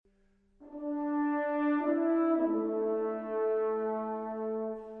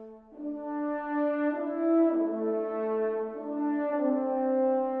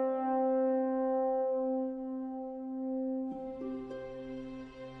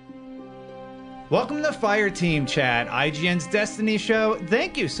Welcome to Fire Team Chat, IGN's Destiny show.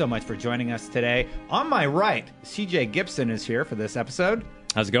 Thank you so much for joining us today. On my right, CJ Gibson is here for this episode.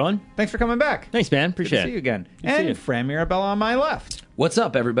 How's it going? Thanks for coming back. Thanks, man. Appreciate Good to see you again. Good to see you. And Fran Mirabella on my left. What's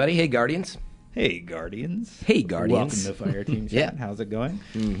up, everybody? Hey, Guardians. Hey, Guardians. Hey, Guardians. Welcome to Fire Team Chat. Yeah. How's it going?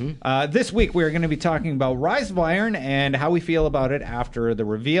 This week, we're going to be talking about Rise of Iron and how we feel about it after the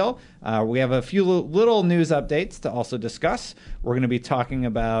reveal. We have a few little news updates to also discuss. We're going to be talking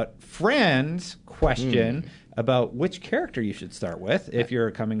about Fran's question about which character you should start with if you're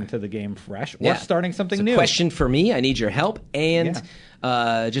coming to the game fresh or starting something it's a new. Question for me. I need your help. And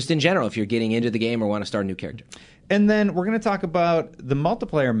just in general, if you're getting into the game or want to start a new character. And then we're going to talk about the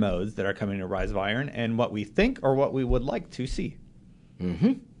multiplayer modes that are coming to Rise of Iron and what we think or what we would like to see.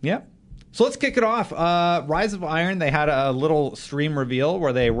 Yeah. So let's kick it off. Rise of Iron, they had a little stream reveal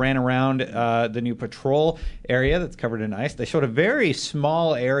where they ran around the new patrol area that's covered in ice. They showed a very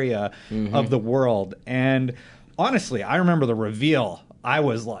small area of the world. And honestly, I remember the reveal. I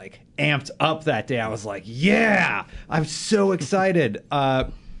was like amped up that day. I was like, yeah, I'm so excited.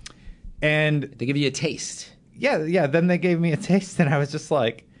 And They give you a taste. yeah. Then they gave me a taste, and I was just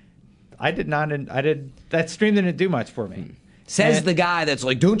like, that stream didn't do much for me. Says the guy that's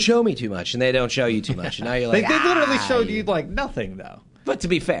like, don't show me too much, and they don't show you too much. And now you're They like, literally showed you like nothing, though. But to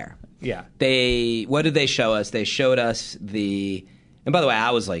be fair, Yeah. what did they show us? They showed us and by the way, I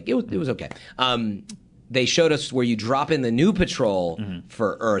was like, it was okay. They showed us where you drop in the new patrol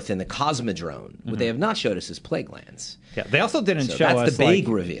for Earth in the Cosmodrome. What they have not showed us is Plaguelands. Yeah. They also didn't So show us that's the big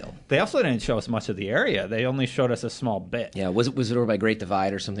like, reveal. They also didn't show us much of the area. They only showed us a small bit. Yeah, was it over by Great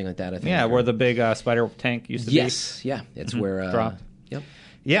Divide or something like that? I think. Yeah, where the big spider tank used to Yes, yeah, it's where Drop. Yep. be.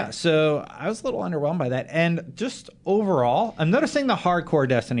 Yeah, so I was a little underwhelmed by that. And just overall, I'm noticing the hardcore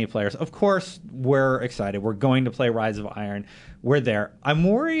Destiny players. Of course, we're excited. We're going to play Rise of Iron. We're there. I'm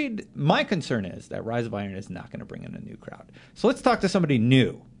worried. My concern is that Rise of Iron is not going to bring in a new crowd. So let's talk to somebody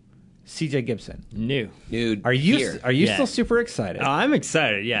new. CJ Gibson. New. Dude, Are you here. Yeah. still super excited? Oh, I'm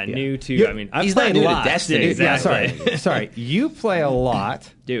excited. Yeah, new too. You- I mean, I've he's not played new to lots. Destiny. Yeah, Yeah, exactly. sorry. You play a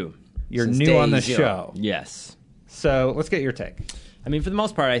lot. Do. You're Since new on day the zero. show. Yes. So let's get your take. I mean, for the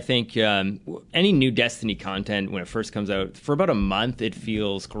most part, I think any new Destiny content, when it first comes out, for about a month, it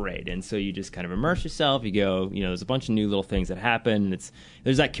feels great. And so you just kind of immerse yourself. You go, there's a bunch of new little things that happen.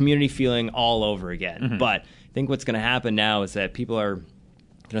 There's that community feeling all over again. But I think what's going to happen now is that people are going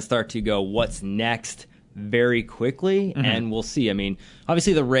to start to go, what's next, very quickly. And we'll see. I mean,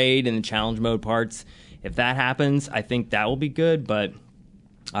 obviously the raid and the challenge mode parts, if that happens, I think that will be good. But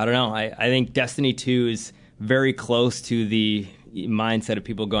I don't know. I think Destiny 2 is very close to the mindset of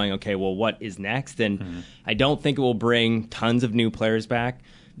people going, okay, well, what is next? And I don't think it will bring tons of new players back.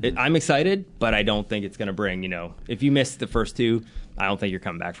 I'm excited, but I don't think it's going to bring, if you missed the first two, I don't think you're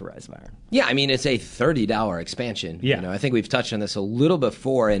coming back for Rise of Iron. Yeah, I mean, it's a $30 expansion. Yeah. I think we've touched on this a little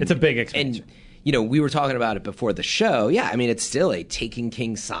before. And It's a big expansion. And, we were talking about it before the show. Yeah, I mean, it's still a Taken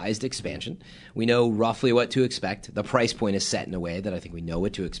King-sized expansion. We know roughly what to expect. The price point is set in a way that I think we know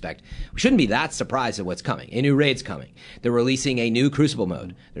what to expect. We shouldn't be that surprised at what's coming. A new raid's coming. They're releasing a new Crucible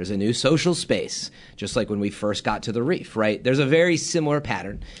mode. There's a new social space, just like when we first got to the Reef, right? There's a very similar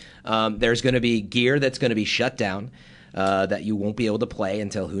pattern. There's going to be gear that's going to be shut down. That you won't be able to play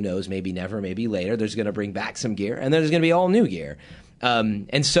until, who knows, maybe never, maybe later. There's going to bring back some gear, and there's going to be all new gear.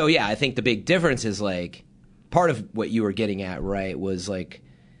 And so, yeah, I think the big difference is, like, part of what you were getting at, right, was, like,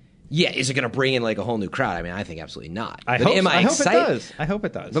 yeah, is it going to bring in, like, a whole new crowd? I mean, I think absolutely not. I But hope it excited? does. I hope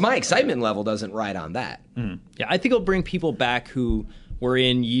it does. But my excitement level doesn't ride on that. Yeah, I think it'll bring people back who were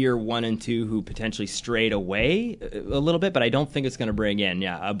in year 1 and 2 who potentially strayed away a little bit, but I don't think it's going to bring in,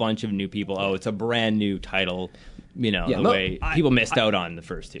 a bunch of new people. Oh, it's a brand new title, way people missed out on the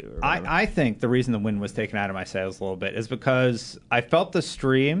first two. Or whatever. I think the reason the wind was taken out of my sails a little bit is because I felt the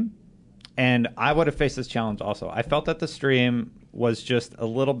stream, and I would have faced this challenge also. I felt that the stream was just a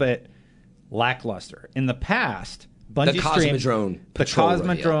little bit lackluster. In the past, Bungie The streamed Cosmodrome the patrol Cosmodrome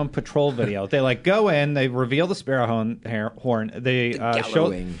video. patrol video. They go in, they reveal the Sparrowhorn, they show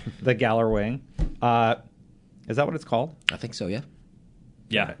Gallerwing. the Gallerwing. Is that what it's called? I think so, yeah.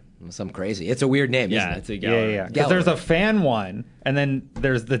 Yeah. Some crazy. It's a weird name, Yeah, isn't it's it? a Yeah, gallery. yeah. Because there's a fan one, and then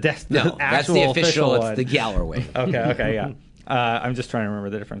there's the No, that's actual the official. one. It's the Gallerwing. Okay, yeah. I'm just trying to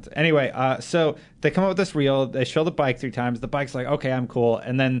remember the difference. Anyway, so they come up with this reel. They show the bike 3 times. The bike's like, okay, I'm cool.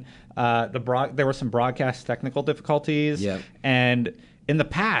 And then there were some broadcast technical difficulties. Yep. And in the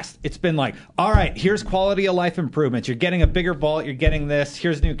past, it's been like, all right, here's quality of life improvements. You're getting a bigger vault. You're getting this.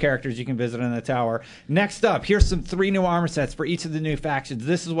 Here's new characters you can visit in the tower. Next up, here's 3 new armor sets for each of the new factions.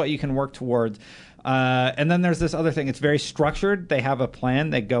 This is what you can work towards. And then there's this other thing. It's very structured. They have a plan.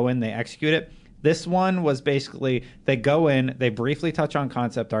 They go in. They execute it. This one was basically they go in, they briefly touch on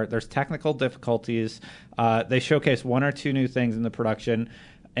concept art. There's technical difficulties. They showcase 1 or 2 new things in the production.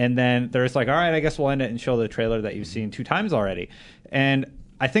 And then there's like, all right, I guess we'll end it and show the trailer that you've seen 2 times already. And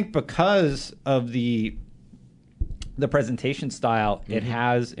I think because of the presentation style, it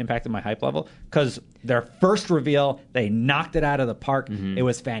has impacted my hype level. Because their first reveal, they knocked it out of the park. It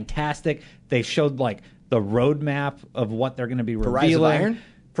was fantastic. They showed like the roadmap of what they're going to be revealing. Rise of Iron?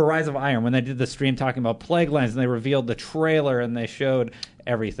 For Rise of Iron, when they did the stream talking about Plaguelands, and they revealed the trailer and they showed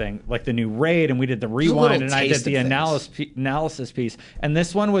everything, like the new raid, and we did the rewind, and I did the analysis piece. And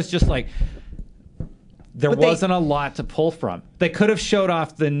this one was just like, there wasn't a lot to pull from. They could have showed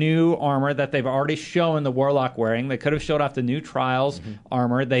off the new armor that they've already shown the Warlock wearing. They could have showed off the new Trials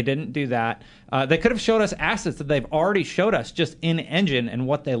armor. They didn't do that. They could have showed us assets that they've already showed us just in engine and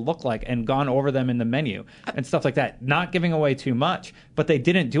what they look like and gone over them in the menu and stuff like that. Not giving away too much, but they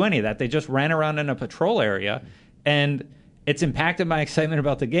didn't do any of that. They just ran around in a patrol area, and it's impacted my excitement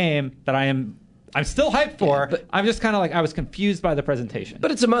about the game that I'm still hyped for. But I'm just kind of like, I was confused by the presentation.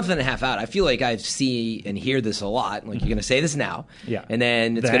 But it's a month and a half out. I feel like I see and hear this a lot. Like, you're going to say this now. Yeah. And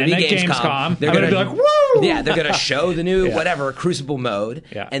then it's going to be Gamescom. They're going to be like, woo! Yeah, they're going to show the new whatever, Crucible mode.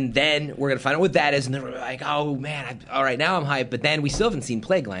 Yeah. And then we're going to find out what that is. And they're like, oh, man, all right, now I'm hyped. But then we still haven't seen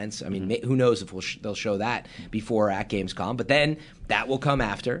Plaguelands. I mean, who knows if they'll show that before at Gamescom. But then that will come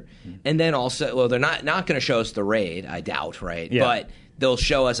after. And then also, well, they're not going to show us the raid, I doubt, right? Yeah. But they'll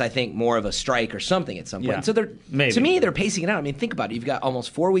show us, I think, more of a strike or something at some point. Yeah. So to Maybe. me, they're pacing it out. I mean, think about it. You've got almost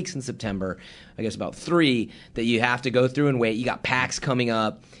 4 weeks in September, I guess about 3, that you have to go through and wait. You got PAX coming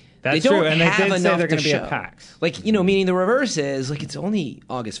up. That's they don't true, and they have did say enough they're to going to be show. at PAX. Like, meaning the reverse is, like, it's only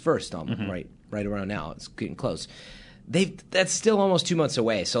August 1st, right around now. It's getting close. That's still almost 2 months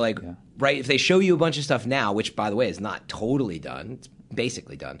away. So, like, right, if they show you a bunch of stuff now, which, by the way, is not totally done, it's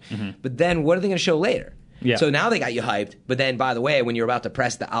basically done, but then what are they going to show later? Yeah. So now they got you hyped, but then, by the way, when you're about to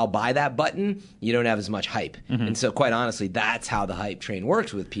press the I'll buy that button, you don't have as much hype. And so, quite honestly, that's how the hype train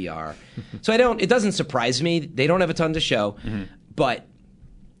works with PR. So it doesn't surprise me. They don't have a ton to show, but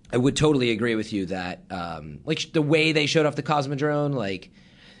I would totally agree with you that, like, the way they showed off the Cosmodrome, like,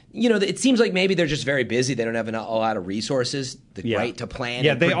 it seems like maybe they're just very busy. They don't have a lot of resources, right, to plan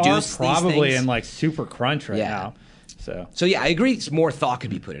and produce these they are probably things. in, like, super crunch right now. So yeah, I agree. More thought could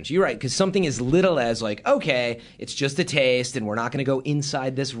be put into. You're right, because something as little as like, okay, it's just a taste, and we're not going to go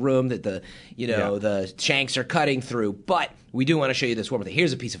inside this room that the shanks are cutting through, but we do want to show you this one.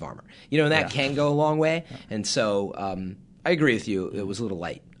 Here's a piece of armor, and that can go a long way. And so I agree with you. It was a little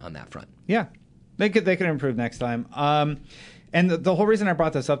light on that front. Yeah, they could improve next time. And the whole reason I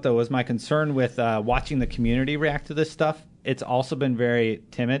brought this up though was my concern with watching the community react to this stuff. It's also been very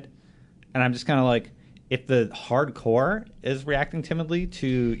timid, and I'm just kind of like, if the hardcore is reacting timidly to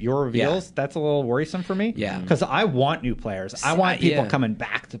your reveals, that's a little worrisome for me. Yeah. Because I want new players. I want people coming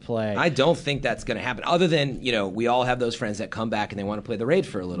back to play. I don't think that's going to happen. Other than, we all have those friends that come back and they want to play the raid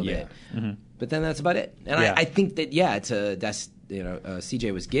for a little bit. But then that's about it. And I think that, that's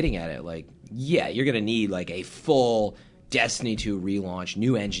CJ was getting at it. Like, you're going to need like a full Destiny 2 relaunch,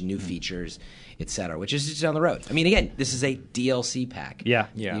 new engine, new features, etc., which is just down the road. I mean, again, this is a DLC pack. Yeah.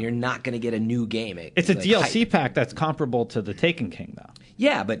 You're not going to get a new game. It's a DLC pack that's comparable to the Taken King, though.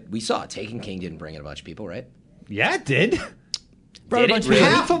 Yeah, but we saw Taken King didn't bring in a bunch of people, right? Yeah, it did.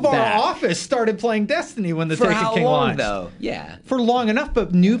 Half of our office started playing Destiny when the Taken King launched. Though? Yeah. For long enough,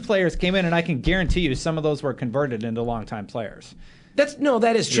 but new players came in, and I can guarantee you some of those were converted into longtime players.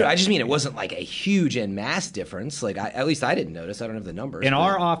 That is true. Yeah. I just mean it wasn't like a huge en masse difference. Like, at least I didn't notice. I don't have the numbers. In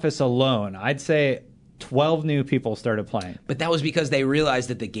our office alone, I'd say 12 new people started playing. But that was because they realized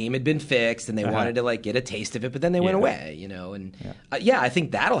that the game had been fixed and they wanted to like get a taste of it, but then they went away, And I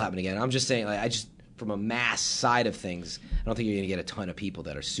think that'll happen again. I'm just saying, like, from a mass side of things, I don't think you're going to get a ton of people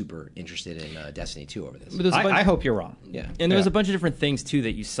that are super interested in Destiny 2 over this. But I hope you're wrong. Yeah. And there was a bunch of different things, too,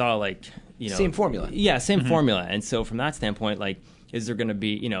 that you saw, like, same formula. Yeah, same formula. And so from that standpoint, like, is there going to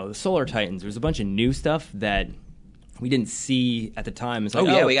be, the Solar Titans? There's a bunch of new stuff that we didn't see at the time. It's like,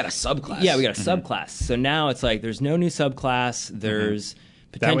 we got a subclass. Yeah, we got a subclass. So now it's like there's no new subclass. There's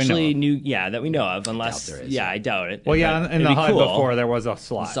potentially new, that we know of, unless, I doubt there is. I doubt it. Well, in the HUD before there was a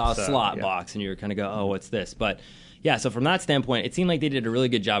slot. You saw a slot box, and you were kind of go, oh, what's this? But yeah, so from that standpoint, it seemed like they did a really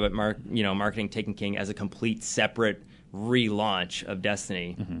good job at marketing Taken King as a complete separate relaunch of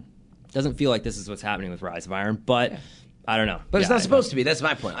Destiny. Doesn't feel like this is what's happening with Rise of Iron, but I don't know. But it's Yeah, not supposed to be. That's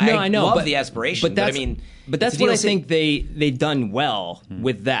my point. No, I know. love the aspiration, but I mean, that's it's a what I DLC. think they've done well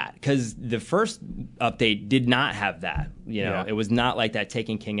with that, because the first update did not have that. You know, Yeah. it was not like that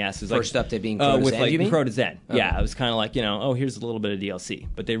Taken King-esque. It was First update being Crota's with End, like you mean? Crota's End. Yeah, it was kind of like, you know, here's a little bit of DLC,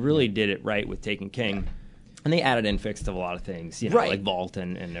 but they really did it right with Taken King. And they added in fixed a lot of things, you know, Right. like Vault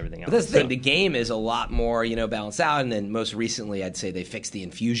and everything else. But that's the thing. The game is a lot more, balanced out. And then most recently, I'd say they fixed the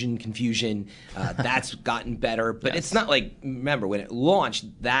infusion confusion. That's gotten better. But it's not like, remember, when it launched,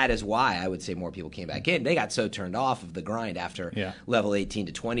 that is why I would say more people came back in. They got so turned off of the grind after level 18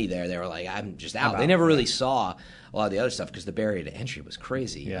 to 20 there. They were like, I'm just out. They never really saw a lot of the other stuff because the barrier to entry was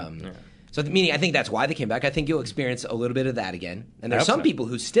crazy. Yeah. So, meaning, I think that's why they came back. I think you'll experience a little bit of that again. And there's hope some so. people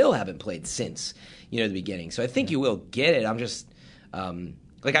who still haven't played since, the beginning. So I think you will get it. I'm just,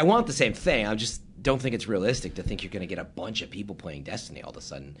 I want the same thing. I just don't think it's realistic to think you're going to get a bunch of people playing Destiny all of a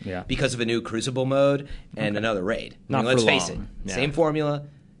sudden because of a new Crucible mode and another raid. Not let's for face it. long. Yeah. Same formula.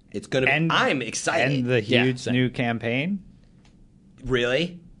 It's going to be. I'm excited. And the huge same. new campaign.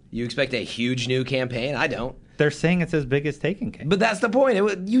 Really? You expect a huge new campaign? I don't. They're saying it's as big as Taken King. But that's the point.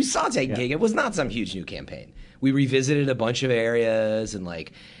 You saw Taken King. It was not some huge new campaign. We revisited a bunch of areas and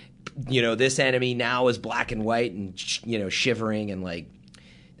this enemy now is black and white and shivering and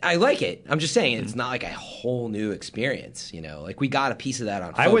I like it. I'm just saying it's not like a whole new experience. We got a piece of that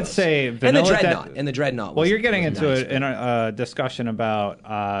on. Phobos. I would say Vanilla and the Dreadnought. Well, was- you're getting was into nice, in a discussion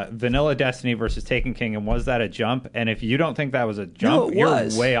about Vanilla Destiny versus Taken King, and was that a jump? And if you don't think that was a jump, it you're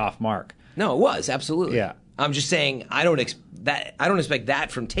was. way off mark. No, it was absolutely. Yeah. I'm just saying I don't expect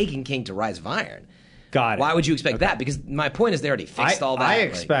that from Taken King to Rise of Iron. Got it. Why would you expect that? Because my point is they already fixed all that. I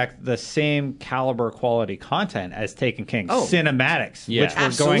expect the same caliber quality content as Taken King. Oh. Cinematics, Yeah. which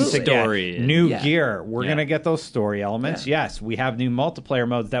we're going to Absolutely. Story get. and- New Yeah. gear. We're Yeah. going to get those story elements. Yeah. Yes, we have new multiplayer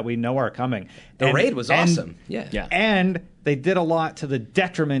modes that we know are coming. The raid was awesome. Yeah. Yeah. And they did a lot to the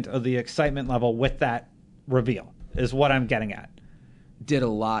detriment of the excitement level with that reveal, is what I'm getting at. Did a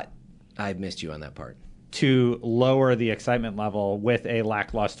lot. I missed you on that part. To lower the excitement level with a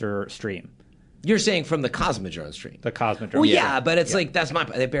lackluster stream. You're saying from the Cosmodrome stream. The Cosmodrome. Well, yeah, but it's that's my.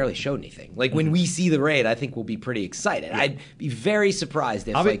 They barely showed anything. When we see the raid, I think we'll be pretty excited. I'd be very surprised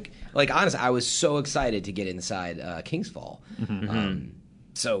if, honestly, I was so excited to get inside Kingsfall.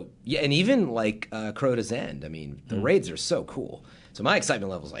 So yeah, and even Crota's End. I mean, the raids are so cool. So my excitement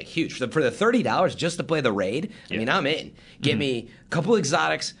level is huge for the $30 just to play the raid. I mean, I'm in. Get me a couple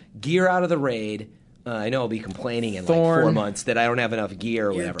exotics, gear out of the raid. I know I'll be complaining in Thorn. 4 months that I don't have enough gear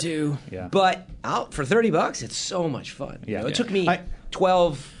or whatever. Yeah. But out for $30, it's so much fun. Yeah. It took me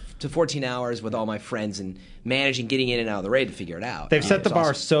 12 to 14 hours with all my friends and managing getting in and out of the raid to figure it out. They've set the It's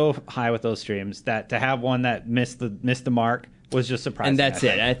bar awesome. so high with those streams that to have one that missed the mark was just surprising. And that's I it.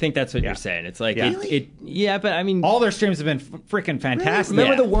 think. I think that's what Yeah. you're saying. It's like, Yeah. yeah, but I mean, All their streams have been freaking fantastic.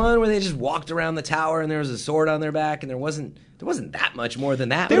 Remember Yeah. the one where they just walked around the tower and there was a sword on their back and there wasn't that much more than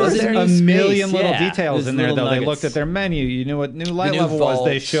that. There was there? a Space, million little yeah. details There's in there, little though. They nuggets. looked at their menu. You knew what new light new level was.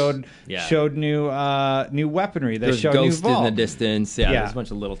 They vaults. showed new weaponry. They there's showed new Ghost in the vault. distance. Yeah, Yeah. there's a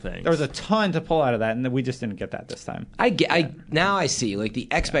bunch of little things. There was a ton to pull out of that, and we just didn't get that this time. Now I see the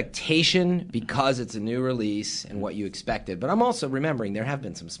expectation because it's a new release and what you expected. But I'm also remembering there have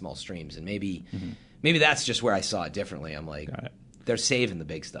been some small streams and maybe that's just where I saw it differently. I'm like, Got it. they're saving the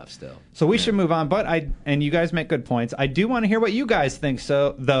big stuff still. So we should move on, but and you guys make good points. I do want to hear what you guys think.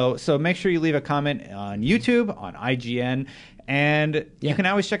 So make sure you leave a comment on YouTube, on IGN, and you can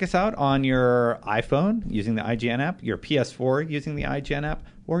always check us out on your iPhone using the IGN app, your PS4 using the IGN app,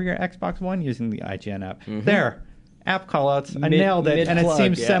 or your Xbox One using the IGN app. There. App callouts. I nailed it, and it mid-plug,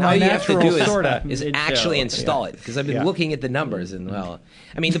 seems yeah. All you have to semi-natural, do sort of. is Mid-show. actually install it because I've been Yeah. looking at the numbers and I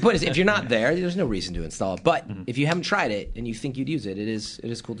mean the point is if you're not there's no reason to install it. But if you haven't tried it and you think you'd use it, it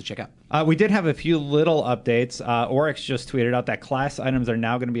is cool to check out. We did have a few little updates. Oryx just tweeted out that class items are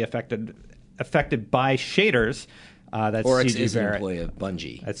now going to be affected by shaders. That's Oryx CG is an Barrett. employee of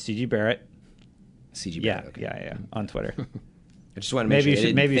Bungie. That's CG Barrett. CG Yeah, Barrett, okay. yeah, on Twitter. I just want to make Maybe you sure should- I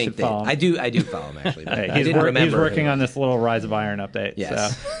didn't maybe you think should that- follow him. I do follow him actually. But I He's didn't remember working who. on this little Rise of Iron update.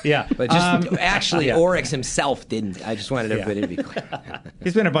 Yes. So, yeah. But just actually, yeah. Oryx himself didn't. I just wanted everybody to be clear.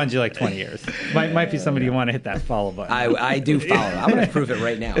 He's been at Bungie like 20 years. Might be somebody you want to hit that follow button. I do follow. I'm going to prove it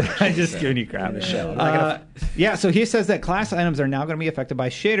right now. I'm just giving you crap. show. I'm not Yeah, so he says that class items are now going to be affected by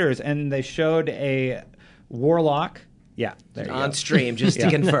shaders, and they showed a Warlock Yeah, there you on go. stream just to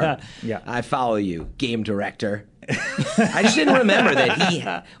confirm. Yeah. I follow you, game director. I just didn't remember that he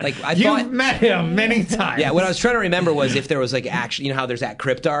I You've thought. met him many times. Yeah, what I was trying to remember was if there was like actually, you know how there's that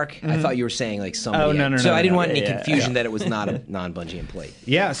Cryptarch? I thought you were saying like somebody. Oh, no, so no, I didn't no. want any Yeah. confusion that it was not a non-Bungie employee.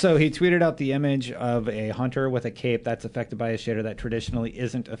 Yeah, so he tweeted out the image of a hunter with a cape that's affected by a shader that traditionally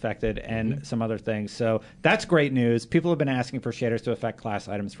isn't affected, and some other things. So that's great news. People have been asking for shaders to affect class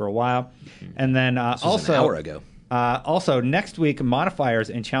items for a while. And then was also an hour ago. Also, next week, modifiers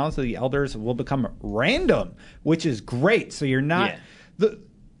in Challenge of the Elders will become random, which is great. So you're not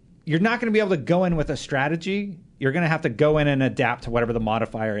you're not going to be able to go in with a strategy. You're going to have to go in and adapt to whatever the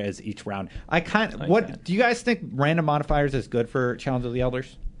modifier is each round. What do you guys think? Random modifiers is good for Challenge of the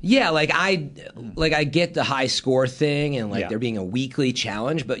Elders? Yeah, I get the high score thing and Yeah. there being a weekly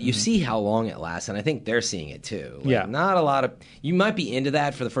challenge, but you see how long it lasts, and I think they're seeing it too. Yeah. Not a lot of you might be into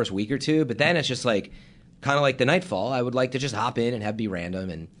that for the first week or two, but then it's just like kind of like the Nightfall. I would like to just hop in and have be random,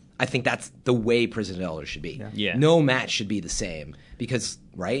 and I think that's the way Prison of Elders should be. Yeah. No match should be the same because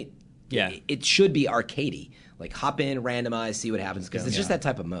Yeah. it should be arcadey. Like hop in, randomize, see what happens because it's just that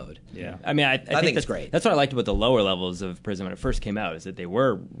type of mode. Yeah. I mean, I think it's great. That's what I liked about the lower levels of Prism when it first came out, is that they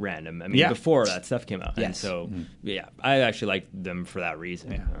were random. I mean, Yeah. before that stuff came out. And Yes. so, yeah, I actually liked them for that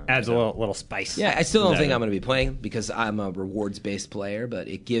reason. Adds a little spice. Yeah, I still don't think Exactly. I'm going to be playing because I'm a rewards-based player, but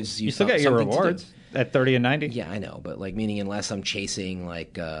it gives you You still get your something to do. rewards at 30 and 90. Yeah, I know, but meaning unless I'm chasing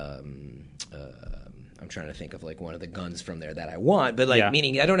I'm trying to think of one of the guns from there that I want, but Yeah.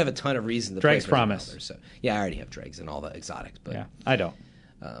 meaning I don't have a ton of reason to Drake's play Prison Promise. Elders, so yeah, I already have Dregs and all the exotics, but Yeah, I don't.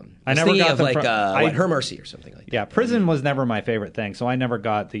 I I was never thinking got of them from- Her Mercy or something like that. Yeah, Prison was never my favorite thing, so I never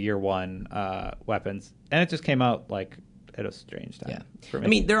got the year one weapons, and it just came out at a strange time. Yeah, for me. I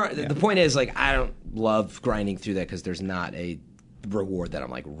mean, the point is I don't love grinding through that because there's not a reward that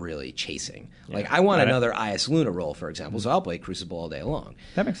I'm really chasing. I want Got it. another IS Luna roll, for example, so I'll play Crucible all day long.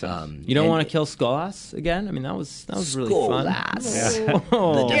 That makes sense. You don't and- want to kill Skolas again? I mean, that was really fun. Skolas.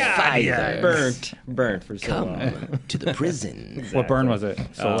 Oh, The Defiler. burnt for so long. Come to the prison. What burn was it?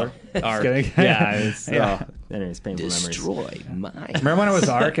 Solar? Arc. kidding. Yeah, it's Yeah. anyways, painful memories. Destroy my. Remember when it was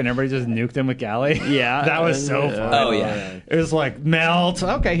Ark and everybody just nuked him with Galley? Yeah. that was so fun. Oh, yeah. It was melt.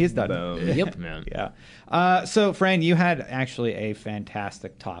 Okay, he's done. Yep. Man. Yeah. So, Fran, you had actually a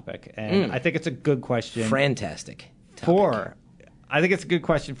fantastic topic, and I think it's a good question Fantastic. I think it's a good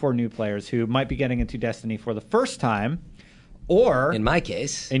question for new players who might be getting into Destiny for the first time, or In my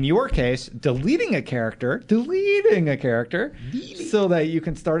case, in your case, deleting a character, so that you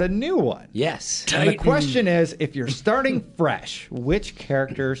can start a new one. yes. And the question is, if you're starting fresh, which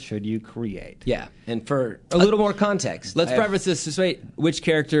character should you create? Yeah, and for a little more context, Let's I have- preface this. Just wait. Which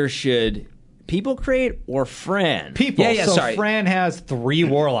character should people create or Fran? People. Yeah, so sorry. Fran has 3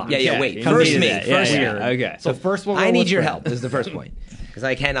 warlocks. Yeah, wait. you First needed me. that. First yeah, me. yeah. Okay. So first we'll go I need with your Fran. help. Is the first point because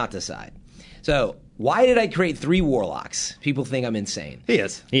I cannot decide. So why did I create 3 warlocks? People think I'm insane. He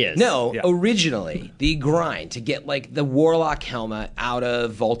is. He is. No, Yeah. originally the grind to get the warlock helmet out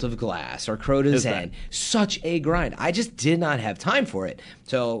of Vault of Glass or Crota's that. End, such a grind. I just did not have time for it.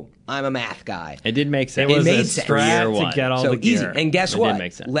 So I'm a math guy. It did make sense. It was made a sense. strat Year to one. get all So the gear. easy. And guess It did what?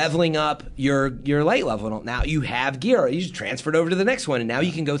 make sense. Leveling up your light level. Now you have gear. You just transferred over to the next one, and now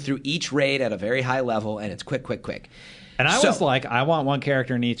you can go through each raid at a very high level, and it's quick. And I So- was like, I want one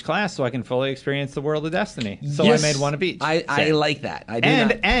character in each class so I can fully experience the world of Destiny. So I made one of each. I like that. I do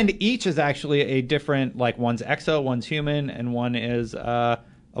not. and each is actually a different, one's Exo, one's human, and one is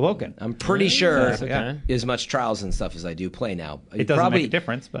Awoken. I'm pretty sure So, yeah. as much trials and stuff as I do play now. It doesn't make a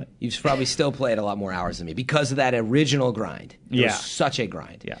difference, but You've probably still played a lot more hours than me because of that original grind. It Yeah. was such a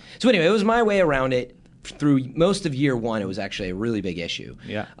grind. Yeah. So anyway, it was my way around it. Through most of year one, it was actually a really big issue.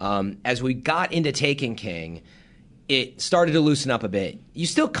 Yeah. As we got into Taken King, it started to loosen up a bit. You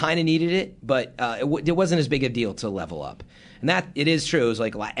still kind of needed it, but it wasn't as big a deal to level up. And that, it is true. It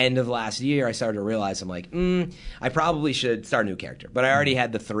was end of last year, I started to realize, I'm like, I probably should start a new character. But I already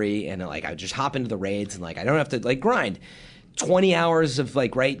had the 3, and I just hop into the raids, and I don't have to grind 20 hours of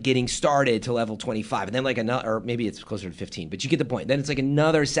getting started to level 25, and then another, or maybe it's closer to 15, but you get the point. Then it's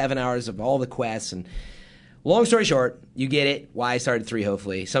another 7 hours of all the quests, and long story short, you get it. Why I started 3,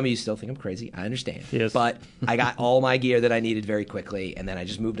 hopefully. Some of you still think I'm crazy. I understand. Yes. But I got all my gear that I needed very quickly, and then I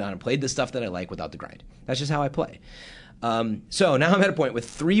just moved on and played the stuff that I like without the grind. That's just how I play. So now I'm at a point with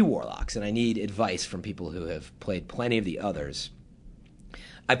 3 warlocks, and I need advice from people who have played plenty of the others.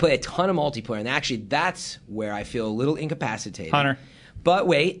 I play a ton of multiplayer, and actually that's where I feel a little incapacitated. Hunter. But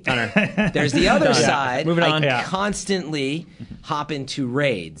wait, there's the other side. Moving on. I Yeah. constantly hop into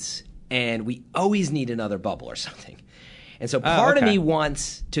raids, and we always need another bubble or something. And so part of okay. me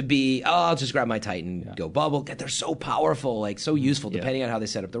wants to be, I'll just grab my Titan, go bubble. They're so powerful, like so useful, depending on how they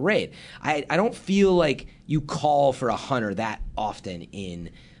set up the raid. I don't feel like you call for a hunter that often in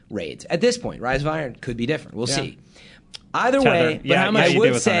raids. At this point, Rise of Iron could be different. We'll see. Either Tether. way, but Yeah, how much you I do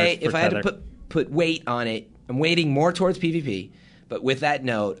would with say, hunters if for I had tether. to put weight on it, I'm weighting more towards PvP. But with that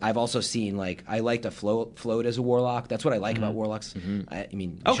note, I've also seen, like, I like to float as a warlock. That's what I like about warlocks. I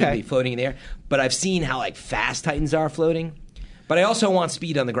mean, you should Okay. be floating in the air. But I've seen how, like, fast Titans are floating. But I also want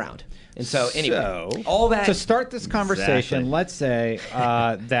speed on the ground. And so, anyway, all that... To start this conversation, Exactly. let's say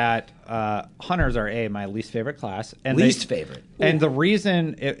that hunters are my least favorite class. And Least favorite. And the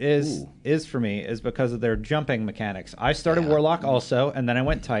reason it is for me is because of their jumping mechanics. I started Warlock also, and then I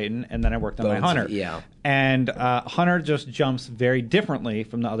went Titan, and then I worked on my Bones, Hunter. yeah. And Hunter just jumps very differently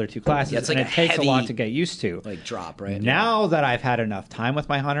from the other two classes, Yeah, it's and like it a takes a lot heavy, to get used to. like, drop, right? Now that I've had enough time with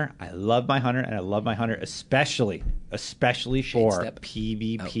my Hunter, I love my Hunter, and I love my Hunter especially for step.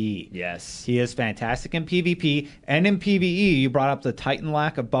 PvP. Yes. He is fantastic in PvP, and in PvE, you brought up the Titan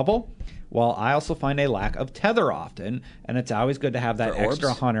lack of bubble. Well, I also find a lack of tether often, and it's always good to have that For extra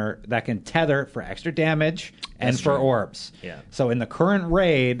orbs? hunter that can tether for extra damage and for orbs. Yeah. So in the current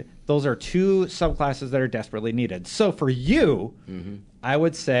raid, those are two subclasses that are desperately needed. So for you, I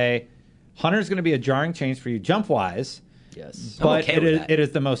would say Hunter's going to be a jarring change for you jump-wise, Yes. but okay with that. it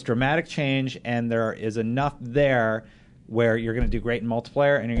is the most dramatic change, and there is enough there where you're going to do great in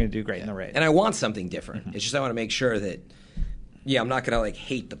multiplayer and you're going to do great in the raid. And I want something different. It's just I want to make sure that, I'm not going to, like,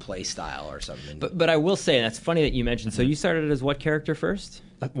 hate the play style or something. But I will say, and that's funny that you mentioned. So you started as what character first?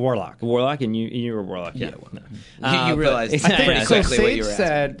 Warlock. Warlock, and you were Warlock. Yeah. No. you realized I think exactly so. what you were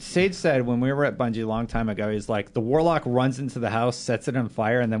asking. Sage said when we were at Bungie a long time ago, he's like, the Warlock runs into the house, sets it on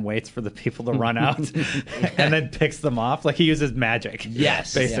fire, and then waits for the people to run out, and then picks them off. Like he uses magic.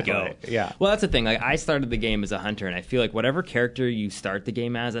 Yes. basically. Yeah. Well, that's the thing. Like, I started the game as a hunter, and I feel like whatever character you start the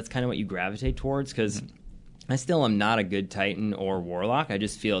game as, that's kind of what you gravitate towards. Because I still am not a good Titan or Warlock. I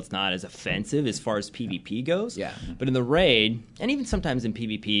just feel it's not as offensive as far as PvP goes. Yeah. But in the raid, and even sometimes in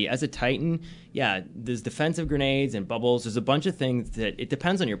PvP, as a Titan, there's defensive grenades and bubbles. There's a bunch of things that it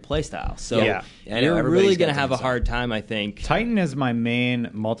depends on your playstyle. So Yeah. I know, you're everybody's really got going to have a different hard time, I think. Titan is my main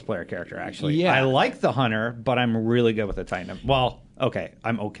multiplayer character, actually. Yeah. I like the Hunter, but I'm really good with the Titan. Well, okay.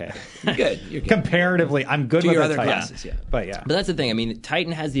 I'm okay. You're good. Comparatively, I'm good To with your the other Titan. classes, yeah. But yeah. But that's the thing. I mean,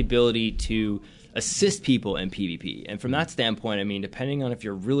 Titan has the ability to assist people in PvP. And from that standpoint, I mean, depending on if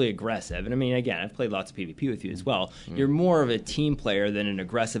you're really aggressive, and I mean, again, I've played lots of PvP with you as well, you're more of a team player than an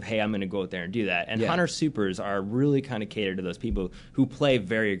aggressive, hey, I'm going to go out there and do that. And Hunter Supers are really kind of catered to those people who play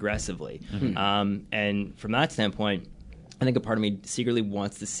very aggressively. And from that standpoint, I think a part of me secretly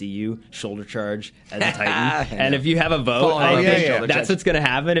wants to see you shoulder charge as a Titan. And if you have a vote, Follow I up think with shoulder that's charge. what's going to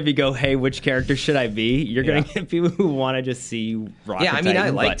happen. If you go, hey, which character should I be? You're going to get people who want to just see you rock Yeah, a I mean, I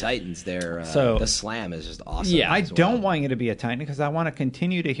Titan, like but- Titans. They're, So- the slam is just awesome. Yeah. I as well. don't want you to be a Titan because I want to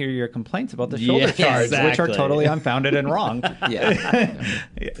continue to hear your complaints about the shoulder Yeah, charge, which are exactly. totally unfounded and wrong. Yeah.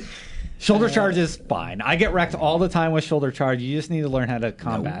 Shoulder charge is fine. I get wrecked all the time with shoulder charge. You just need to learn how to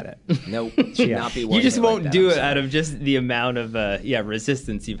combat it. Nope. Should not be You just wording it won't like do that. it out of just the amount of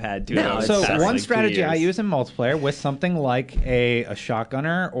resistance you've had to it. No, over So the past, one like, 2 strategy I years. use in multiplayer with something like a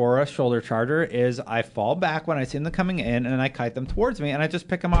shotgunner or a shoulder charger is I fall back when I see them coming in and I kite them towards me and I just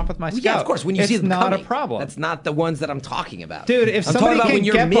pick them off with my scout. Yeah, of course. When you it's see them not coming, a problem. That's not the ones that I'm talking about, Dude, if I'm somebody talking about can when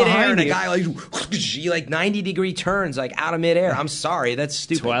you're get midair behind and a you- guy like 90-degree turns like out of midair. I'm sorry, that's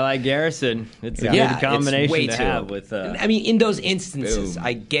stupid. Twilight Garrison. It's a Yeah, good combination it's way to too. have with. I mean, in those instances, Boom.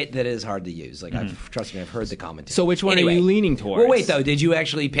 I get that it is hard to use. Like, trust me, I've heard the commentary. So which one are Anyway. you leaning towards? Well, wait though. Did you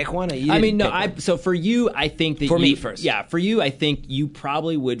actually pick one? You I didn't mean, no. pick one. So for you, I think that For me you- first. Yeah, for you, I think you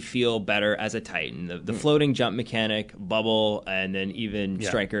probably would feel better as a Titan. The floating jump mechanic, bubble, and then even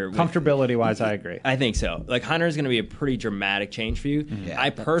striker. with- Comfortability wise, I agree. I think so. Like Hunter is going to be a pretty dramatic change for you. Yeah, I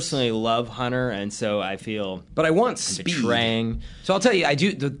that's- personally love Hunter, and so I feel But I want speed. betraying. So I'll tell you, I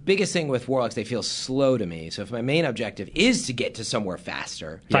do. The biggest thing with Warlocks, they feel slow to me. So if my main objective is to get to somewhere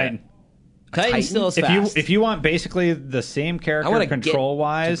faster, Titan. Titan still is If fast. you want basically the same I character wanna get control to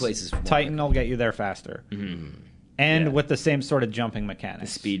wise, places more Titan will get you there faster. And with the same sort of jumping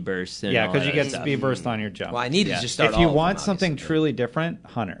mechanics. speed bursts. And Yeah, all because you that get stuff. speed burst on your jump. well, I need to just start. If you all of want them, something obviously. truly different,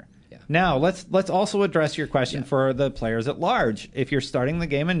 Hunter. Yeah. Now let's also address your question for the players at large. If you're starting the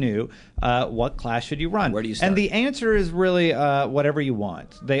game anew, what class should you run? Where do you start? And the answer is really whatever you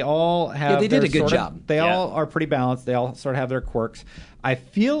want. They all have. they did their a good sort of- job. They Yeah. all are pretty balanced. They all sort of have their quirks. I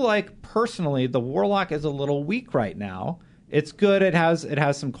feel like personally the Warlock is a little weak right now. It's good. It has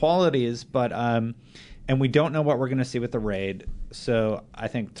some qualities, but and we don't know what we're going to see with the raid. So I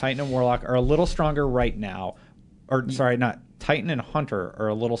think Titan and Warlock are a little stronger right now. or sorry, not Titan and Hunter are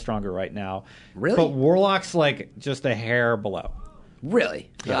a little stronger right now. Really? But Warlock's like just a hair below. Really?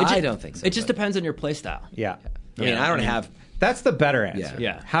 Yeah, I don't think so. It just depends on your play style. Yeah. I mean, I don't have. That's the better answer.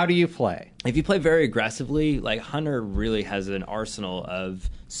 Yeah. How do you play? If you play very aggressively, like Hunter really has an arsenal of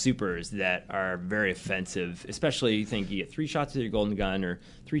supers that are very offensive, especially you think you get 3 shots with your golden gun or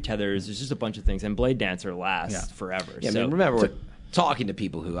 3 tethers. There's just a bunch of things. And Blade Dancer lasts forever. Yeah, I mean, remember, we're talking to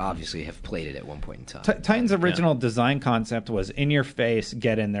people who obviously have played it at one point in time. Titan's original design concept was in your face,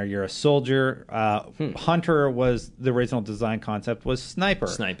 get in there, you're a soldier. Hunter was the original design concept was sniper.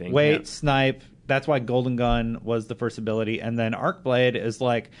 Sniping. Wait, snipe. That's why Golden Gun was the first ability. And then Arcblade is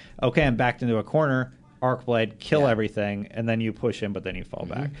like, okay, I'm backed into a corner. Arcblade, kill everything, and then you push in, but then you fall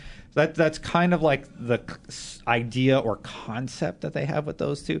back. That's kind of like the idea or concept that they have with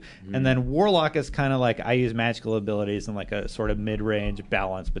those two. And then Warlock is kind of like, I use magical abilities and like a sort of mid-range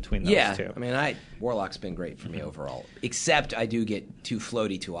balance between those two. I mean, Warlock's been great for me overall, except I do get too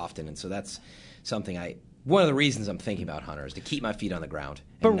floaty too often, and so that's something one of the reasons I'm thinking about Hunter is to keep my feet on the ground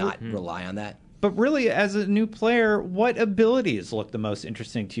and not rely on that. But really, as a new player, what abilities look the most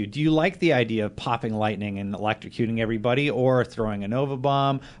interesting to you? Do you like the idea of popping lightning and electrocuting everybody, or throwing a Nova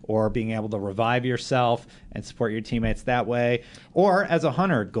Bomb, or being able to revive yourself and support your teammates that way? Or, as a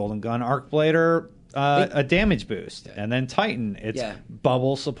Hunter, Golden Gun, Arcblader, a damage boost. And then Titan, it's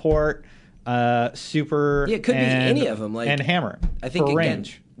bubble support, super, it could be any of them. And hammer I think, for again,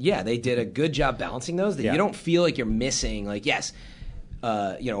 range. Yeah, they did a good job balancing those. That you don't feel like you're missing, like, yes,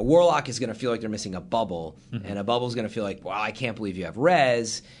 Warlock is going to feel like they're missing a bubble, and a bubble is going to feel like, wow, I can't believe you have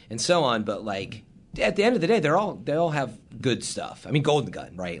res, and so on. But like at the end of the day, they all have good stuff. I mean, Golden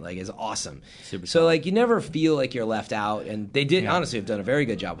Gun, right? Like, is awesome. So like you never feel like you're left out, and they did honestly have done a very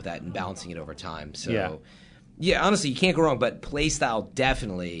good job with that and balancing it over time. So yeah, honestly, you can't go wrong. But playstyle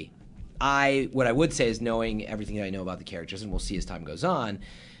definitely. What I would say is knowing everything that I know about the characters, and we'll see as time goes on.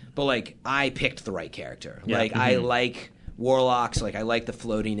 But like I picked the right character. Yeah. Like I like Warlocks, like I like the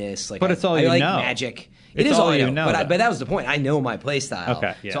floatiness, like but it's all I you like know. magic. It's it is all you know. but But that was the point. I know my play style,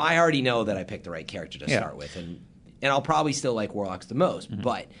 Okay, so I already know that I picked the right character to start with, and I'll probably still like Warlocks the most.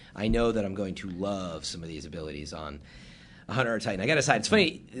 But I know that I'm going to love some of these abilities on a Hunter or Titan. I got to decide. It's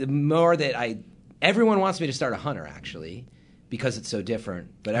funny. The more that everyone wants me to start a Hunter actually, because it's so different.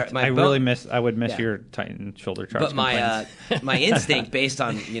 But I would miss your Titan shoulder charge. But my instinct, based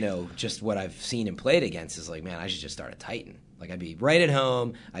on just what I've seen and played against, is like, man, I should just start a Titan. Like I'd be right at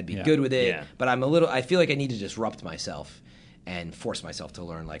home, I'd be good with it. Yeah. But I feel like I need to disrupt myself and force myself to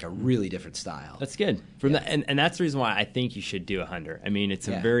learn like a really different style. That's good. And that's the reason why I think you should do a Hunter. I mean, it's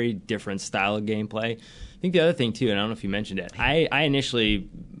a very different style of gameplay. I think the other thing too, and I don't know if you mentioned it, I initially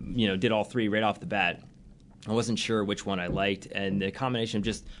did all 3 right off the bat. I wasn't sure which one I liked, and the combination of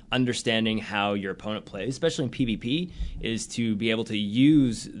just understanding how your opponent plays, especially in PvP, is to be able to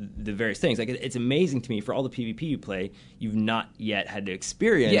use the various things. Like, it's amazing to me, for all the PvP you play, you've not yet had to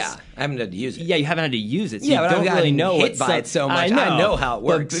experience. Yeah, I haven't had to use it. Yeah, you haven't had to use it, so yeah, you don't really know hit by it so much. I know how it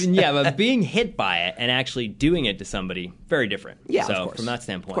works. But being hit by it and actually doing it to somebody, very different. Yeah, so of course. From that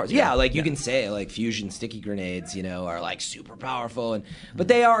standpoint. Of course. Yeah, like you can say like fusion sticky grenades, are like super powerful, but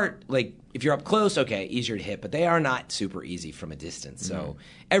they are like, if you're up close, okay, easier to hit, but they are not super easy from a distance. So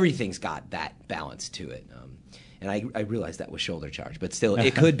everything's got that balance to it. And I realized that was shoulder charge, but still,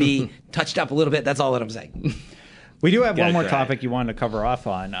 it could be touched up a little bit. That's all that I'm saying. We do have one more topic you wanted to cover off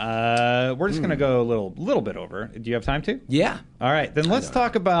on. We're just going to go a little bit over. Do you have time to? Yeah. All right, then let's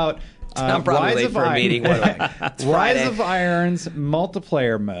talk about I'm probably late for a meeting. Rise of Iron's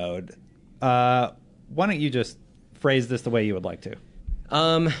multiplayer mode. Why don't you just phrase this the way you would like to?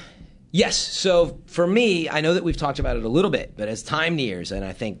 Yes. So for me, I know that we've talked about it a little bit, but as time nears, and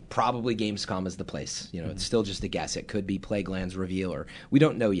I think probably Gamescom is the place. It's still just a guess. It could be Plagueland's reveal, or we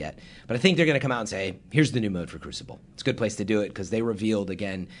don't know yet. But I think they're going to come out and say, here's the new mode for Crucible. It's a good place to do it because they revealed,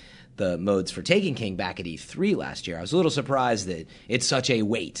 again, the modes for Taken King back at E3 last year. I was a little surprised that it's such a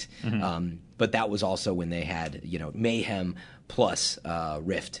wait. But that was also when they had, Mayhem plus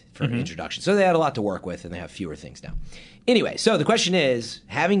Rift for introduction. So they had a lot to work with, and they have fewer things now. Anyway, so the question is,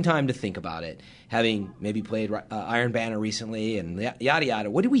 having time to think about it, having maybe played Iron Banner recently and yada yada,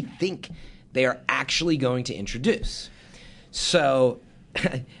 what do we think they are actually going to introduce? So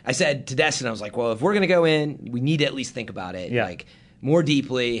I said to Destin, I was like, well, if we're going to go in, we need to at least think about it. Yeah. Like, more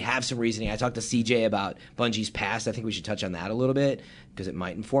deeply, have some reasoning. I talked to CJ about Bungie's past. I think we should touch on that a little bit because it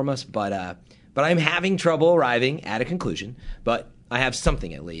might inform us. But I'm having trouble arriving at a conclusion. But I have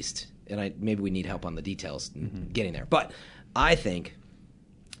something at least, and maybe we need help on the details getting there. But I think,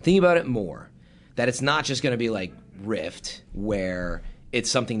 thinking about it more, that it's not just going to be like Rift, where it's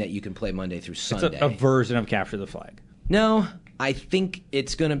something that you can play Monday through It's Sunday. a version of Capture the Flag. No, I think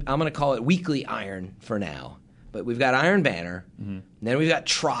I'm gonna call it Weekly Iron for now. But we've got Iron Banner, then we've got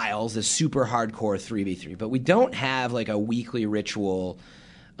Trials, the super hardcore 3v3. But we don't have like a weekly ritual,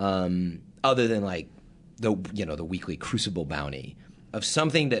 other than like the weekly Crucible bounty of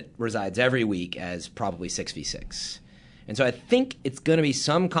something that resides every week as probably 6v6. And so I think it's going to be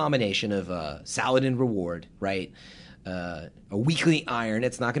some combination of a Saladin reward, right? A weekly Iron.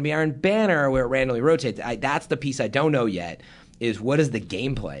 It's not going to be Iron Banner where it randomly rotates. That's the piece I don't know yet. Is what is the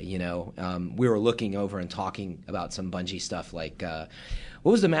gameplay? We were looking over and talking about some Bungie stuff. Like,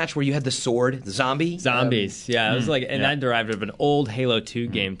 what was the match where you had the sword, the zombie? Zombies, yeah. It was like, and that derived of an old Halo 2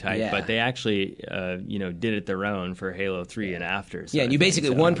 game type, Yeah. but they actually, did it their own for Halo 3 and after. So Yeah, and I you think basically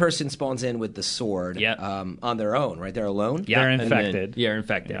so. one person spawns in with the sword, Yep. on their own, right? They're alone. Yeah, They're and infected. You're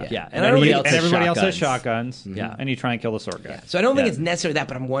infected. Yeah, And I don't think- Everybody else has shotguns. shotguns. Yeah. And you try and kill the sword guy. So I don't think Yeah. it's necessarily that,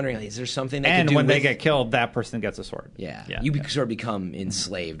 but I'm wondering, like, is there something they And can do when they with- get killed, that person gets a sword. Yeah, Yeah. you sort of become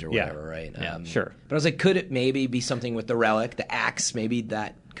enslaved or Yeah. whatever, right? Yeah, sure. But I was like, could it maybe be something with the relic, the axe? Maybe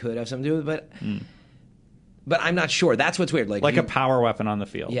that could have something to do with it, but I'm not sure. That's what's weird. Like A power weapon on the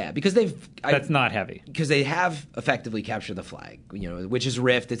field. yeah, because That's not heavy. because they have effectively captured the flag, which is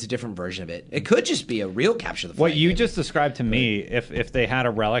Rift. It's a different version of it. It could just be a real capture the flag. What you maybe. just described to me, if they had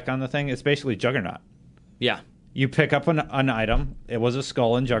a relic on the thing, it's basically Juggernaut. Yeah. You pick up an item, it was a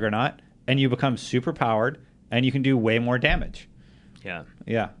skull in Juggernaut, and you become super powered, and you can do way more damage. Yeah.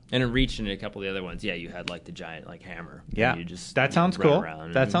 Yeah. And in Reach and a couple of the other ones, yeah, you had like the giant hammer. Yeah. And you just that sounds run cool.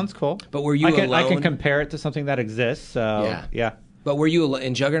 around That and- sounds cool. But were you I can alone? compare it to something that exists. So yeah. But were you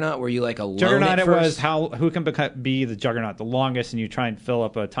in Juggernaut? Were you like alone? Juggernaut, at it first? was who can be the Juggernaut the longest, and you try and fill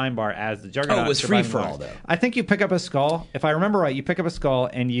up a time bar as the Juggernaut. Oh, it was surviving free for the all, longest. though. I think you pick up a skull. If I remember right, you pick up a skull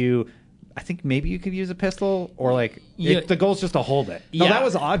and I think maybe you could use a pistol or the goal's just to hold it. No, Yeah. that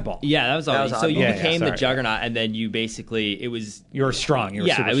was oddball. Yeah, that was all. was So you oddball. Yeah, became sorry. the Juggernaut, and then you basically, it was... You were strong. You were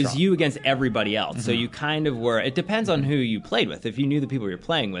super it was strong. you against everybody else. So you kind of were... It depends on who you played with. If you knew the people you're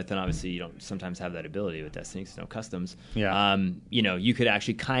playing with, and obviously you don't sometimes have that ability with Destiny, 'cause no customs. Yeah. You could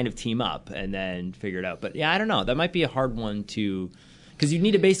actually kind of team up and then figure it out. But yeah, I don't know. That might be a hard one to... Because you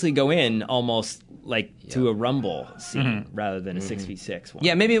need to basically go in almost to a Rumble scene rather than a 6v6 one.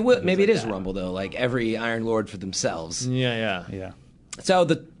 Yeah, maybe it is Rumble though. Like every Iron Lord for themselves. Yeah. Yeah. So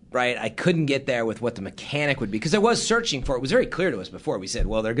I couldn't get there with what the mechanic would be because I was searching for it. It was very clear to us before. We said,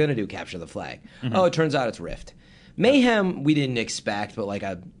 well, they're going to do capture the flag. Oh, it turns out it's Rift. Mayhem we didn't expect, but like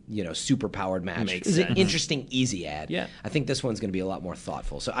a super powered match. Makes It's an sense. interesting, easy ad. Yeah. I think this one's going to be a lot more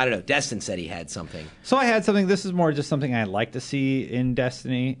thoughtful. So I don't know. Destin said he had something. So I had something. This is more just something I'd like to see in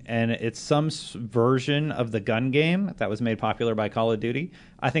Destiny, and it's some version of the gun game that was made popular by Call of Duty.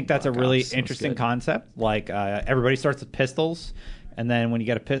 I think that's a really sounds interesting good. concept. Like everybody starts with pistols, and then when you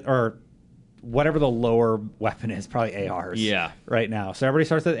get a pistol or whatever the lower weapon is, probably ARs. Yeah. Right now, so everybody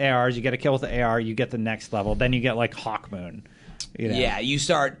starts with ARs. You get a kill with the AR, you get the next level. Then you get like Hawkmoon. Yeah, you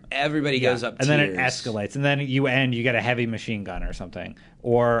start. Everybody goes up, and then it tiers. escalates, and then you get a heavy machine gun or something,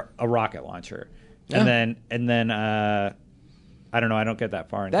 or a rocket launcher, and then I don't know. I don't get that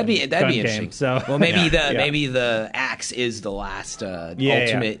far. That'd be gun interesting. Game, so well, maybe Yeah. maybe the axe is the last Yeah.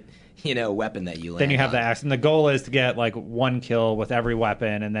 ultimate weapon that you land. Then you have on. the axe, and the goal is to get like one kill with every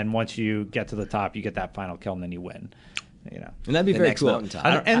weapon, and then once you get to the top, you get that final kill, and then you win. And that'd be The very next cool.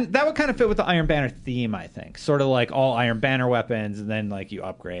 mountaintop. And that would kind of fit with the Iron Banner theme, I think. Sort of like all Iron Banner weapons, and then like you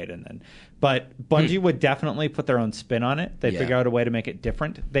upgrade, and then. But Bungie would definitely put their own spin on it. They'd Yeah. figure out a way to make it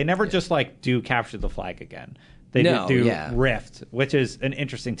different. They never just like do capture the flag again. They No, do yeah. Rift, which is an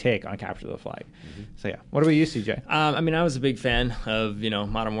interesting take on capture the flag. So yeah, what about you, CJ? I mean, I was a big fan of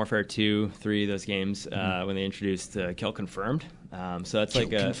Modern Warfare 2, 3, those games when they introduced Kill Confirmed. So that's Kill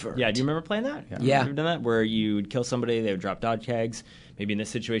like a Confirmed. yeah. Do you remember playing that? Yeah. You've done that where you would kill somebody, they would drop dodge tags. Maybe in this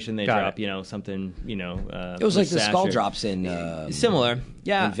situation they Got drop it. something It was like the skull drops in similar.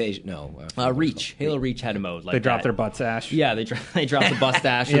 Yeah. Invasion. No, Reach. Halo Reach had a mode like They drop that. their butt sash. Yeah, they drop the bust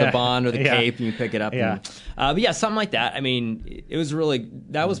dash or Yeah. the bond or the Yeah. cape, and you pick it up. Yeah. But yeah, something like that. I mean, it was really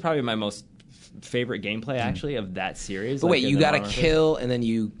that was probably my most favorite gameplay actually of that series. But wait, in you the got to Modern Warfare. kill, and then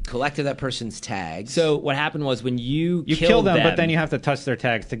you collected that person's tags. So what happened was when you You killed kill them, but then you have to touch their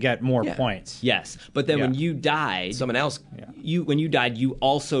tags to get more points. yes, but then when Yeah. you died, someone else. when you died, you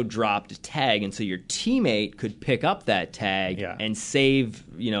also dropped a tag, and so your teammate could pick up that tag Yeah. and save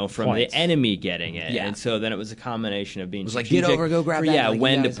from Points. the enemy getting it. Yeah. And so then it was a combination of being was like, strategic get over, go grab for, that, yeah, like you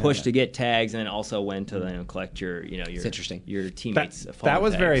when to guys push have. to get tags, and then also when to collect your interesting. your teammates. That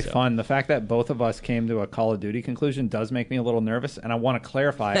was tag, very so. fun. The fact that both of us came to a Call of Duty conclusion does make me a little nervous, and I want to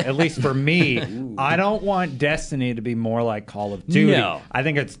clarify, at least for me, I don't want Destiny to be more like Call of Duty. No. I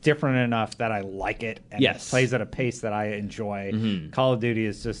think it's different enough that I like it, and Yes. it plays at a pace that I enjoy. Call of Duty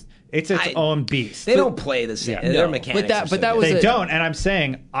is just, it's its I- own beast. They don't play the same. Yeah. Their No. mechanics. But that- are but so that good. was They a- don't, and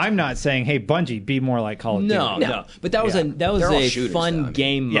I'm not saying, hey, Bungie, be more like Call of No, Duty. no, but that was Yeah. that was They're all a shooters, fun though, I mean.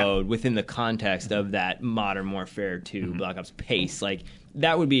 game Yeah. mode within the context of that Modern Warfare 2 Black Ops pace. Like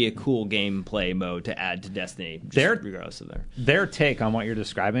that would be a cool gameplay mode to add to Destiny, just They're- regardless of their. Their take on what you're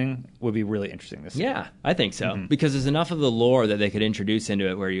describing would be really interesting to see. Yeah, I think so. Mm-hmm. Because there's enough of the lore that they could introduce into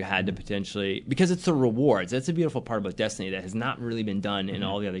it where you had to potentially, because it's the rewards. That's a beautiful part about Destiny that has not really been done in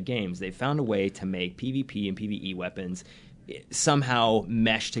all the other games. They found a way to make PvP and PvE weapons somehow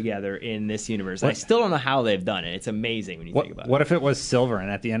mesh together in this universe. I still don't know how they've done it. It's amazing when you think about What it. if it was silver, and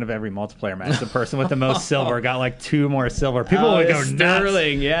at the end of every multiplayer match, the person with the most silver got like 2 more silver? People Oh, would go it's nuts.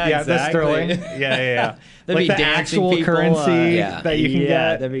 Sterling, yeah, that's exactly. Sterling. Yeah. That'd Like be the dancing actual people, currency yeah. that you can yeah,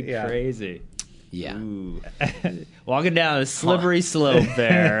 get. that'd be Yeah. crazy. Yeah. Ooh. Walking down a slippery slope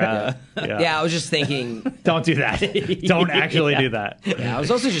there. Yeah, I was just thinking. Don't do that. Don't actually do that. Yeah, I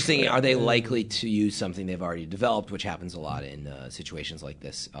was also just thinking, are they likely to use something they've already developed, which happens a lot in situations like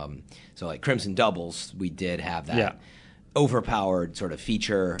this? So, like Crimson Doubles, we did have that Yeah. overpowered sort of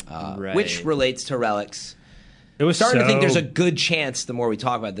feature, Right. which relates to relics. It was Starting to think there's so a good chance, the more we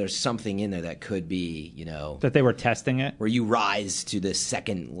talk about it, there's something in there that could be, that they were testing it. where you rise to this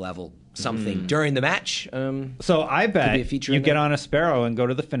second level something during the match. So I be a bet feature you in get there. on a Sparrow and go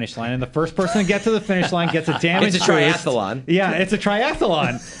to the finish line, and the first person to get to the finish line gets a damage It's a boost. triathlon. Yeah, it's a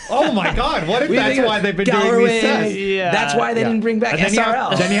triathlon. Oh my God! What if We that's think why of they've been doing Gallerway, these tests? Yeah. That's why they Yeah. didn't bring back And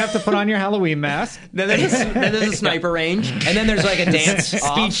SRL. then you have to put on your Halloween mask. Then there's a sniper range. And then there's like a dance Speed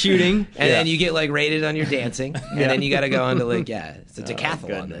off, shooing. and then you get like rated on your dancing, and then you got to go on to like it's a decathlon.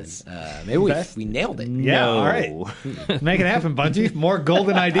 goodness. Maybe we nailed it. Yeah, No. all right. Make it happen, Bungie. More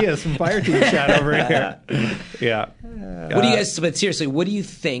golden ideas from Fire Team Chat over here. Yeah. What do you guys? But seriously, what do you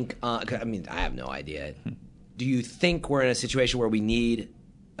think? 'Cause, I mean, I have no idea. Do you think we're in a situation where we need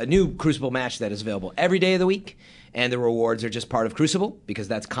a new Crucible match that is available every day of the week, and the rewards are just part of Crucible because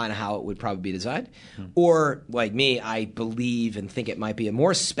that's kind of how it would probably be designed? Or like me, I believe and think it might be a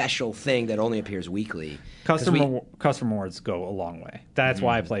more special thing that only appears weekly. 'Cause Custom rewards go a long way. That's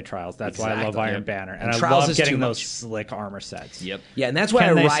why I play Trials. That's why I love Exactly. Iron Banner. And And I Trials love is getting too those much. slick armor sets. Yep. Yeah, and that's why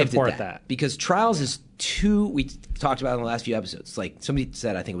Can I they arrived support at that. that? Because Trials is too. We talked about it in the last few episodes. Like somebody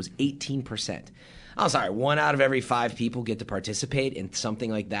said, I think it was 18%. I'm sorry, 1 out of every 5 people get to participate in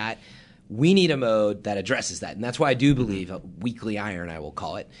something like that. We need a mode that addresses that, and that's why I do believe a weekly Iron, I will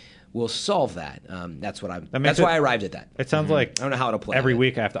call it, will solve that. That's what I'm. makes That's it- why I arrived at that. It sounds like I don't know how it'll play every out.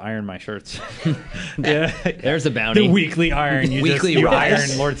 week I have to iron my shirts. Yeah. There's a bounty. The weekly iron. You Weekly you rise.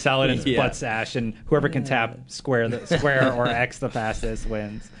 iron Lord Saladin's Yeah. butt sash, and whoever can tap square or X the fastest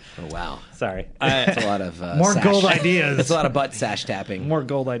wins. Oh wow, Sorry. that's a lot of More sash. gold ideas. That's a lot of butt sash tapping. More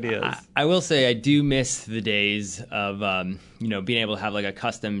gold ideas. I will say I do miss the days of being able to have like a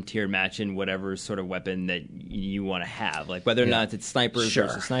custom tiered match in whatever sort of weapon that you want to have, like whether or not it's snipers Sure.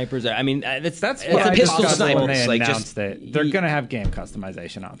 versus snipers. I mean, that's That's It's what a I pistol discussed when snipers, they like, announced just- it. They're going to have game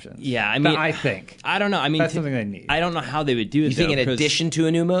customization options. Yeah, I mean, I think. I don't know. I mean, That's something they need. I don't know how they would do it. You think though, in 'cause- addition to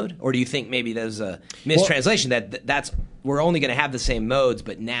a new mode, or do you think maybe there's a mistranslation that's we're only going to have the same modes,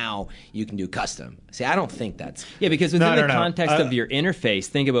 but now you can do custom? See, I don't think that's. Yeah, because within No, the no. context of your interface,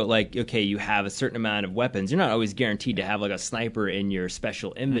 think about like, okay, you have a certain amount of weapons. You're not always guaranteed to have like a sniper in your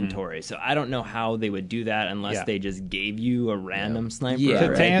special inventory. So I don't know how they would do that unless Yeah. they just gave you a random sniper. Yeah, To,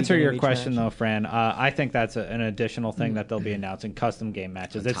 right. to answer Beginning your of each question, match. though, Fran, I think that's an additional thing that they'll be announcing: custom game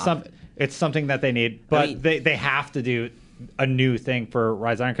matches. It's top of it. it's something that they need, but mean- they have to do a new thing for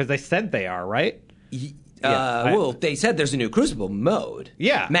Rise of Iron because they said they are, right? Well, they said there's a new Crucible mode.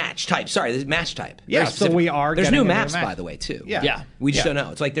 Yeah. Match type. Sorry, this is match type. Yeah, Very so specific. we are There's getting new a new maps, match. by the way, too. Yeah. Yeah. We just Yeah. don't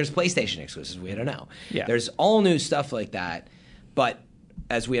know. It's like there's PlayStation exclusives. We don't know. Yeah. There's all new stuff like that. But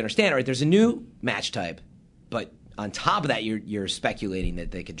as we understand, right, there's a new match type. But on top of that, you're speculating that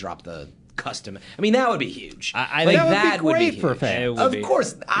they could drop the custom. I mean, that would be huge. I like, think that would be great huge. for fans. It would Of be.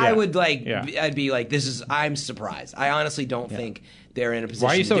 course, I Yeah. would like. Yeah. I'd be like, I'm surprised. I honestly don't think they're in a position.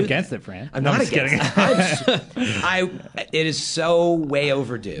 Why are you to so do against that. it, Fran? I'm No, not just against kidding. it. It is so way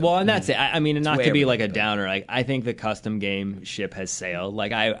overdue. Well, and that's it. I mean, not way to be overdue, like a but- downer. Like, I think the custom game ship has sailed.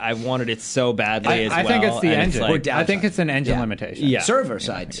 Like, I wanted it so badly as well. I think it's the and engine. like- I think it's an engine Yeah. limitation. Yeah. server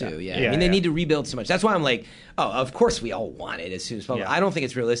side too. Yeah. Yeah, I mean, they yeah. need to rebuild so much. That's why I'm like, oh, of course we all want it as soon as possible. Yeah. I don't think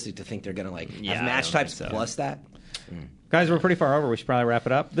it's realistic to think they're going to like Yeah, have I match don't types think so. plus that. Guys, we're pretty far over. We should probably wrap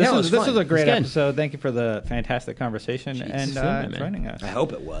it up. This Yeah, it was was fun. a great It was good. episode. Thank you for the fantastic conversation and man. joining us. I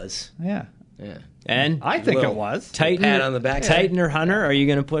hope it was. Yeah. Yeah. And I think Little it was. Titan pat on the back. Titan or Hunter? Are you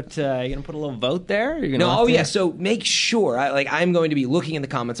gonna put a little vote there? Are you gonna No, lock oh the- yeah. So make sure, I'm going to be looking in the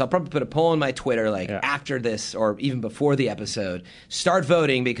comments. I'll probably put a poll on my Twitter, Yeah. after this or even before the episode. Start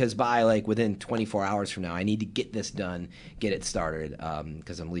voting because by within 24 hours from now, I need to get this done, get it started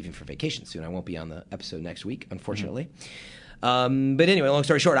because I'm leaving for vacation soon. I won't be on the episode next week, unfortunately. But anyway, long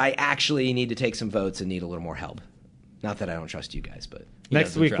story short, I actually need to take some votes and need a little more help. Not that I don't trust you guys, but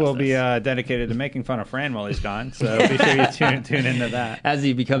Next doesn't week trust we'll be us. Dedicated to making fun of Fran while he's gone. So be sure you tune into that. As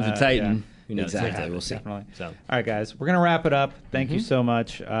he becomes a Titan, yeah. who knows Exactly. what happens. We'll see. Definitely. So. All right, guys, we're gonna wrap it up. Thank you so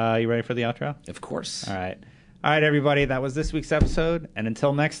much. You ready for the outro? of course. All right. All right, everybody. That was this week's episode. And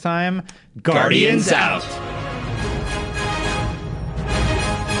until next time, Guardians Guardians out. out.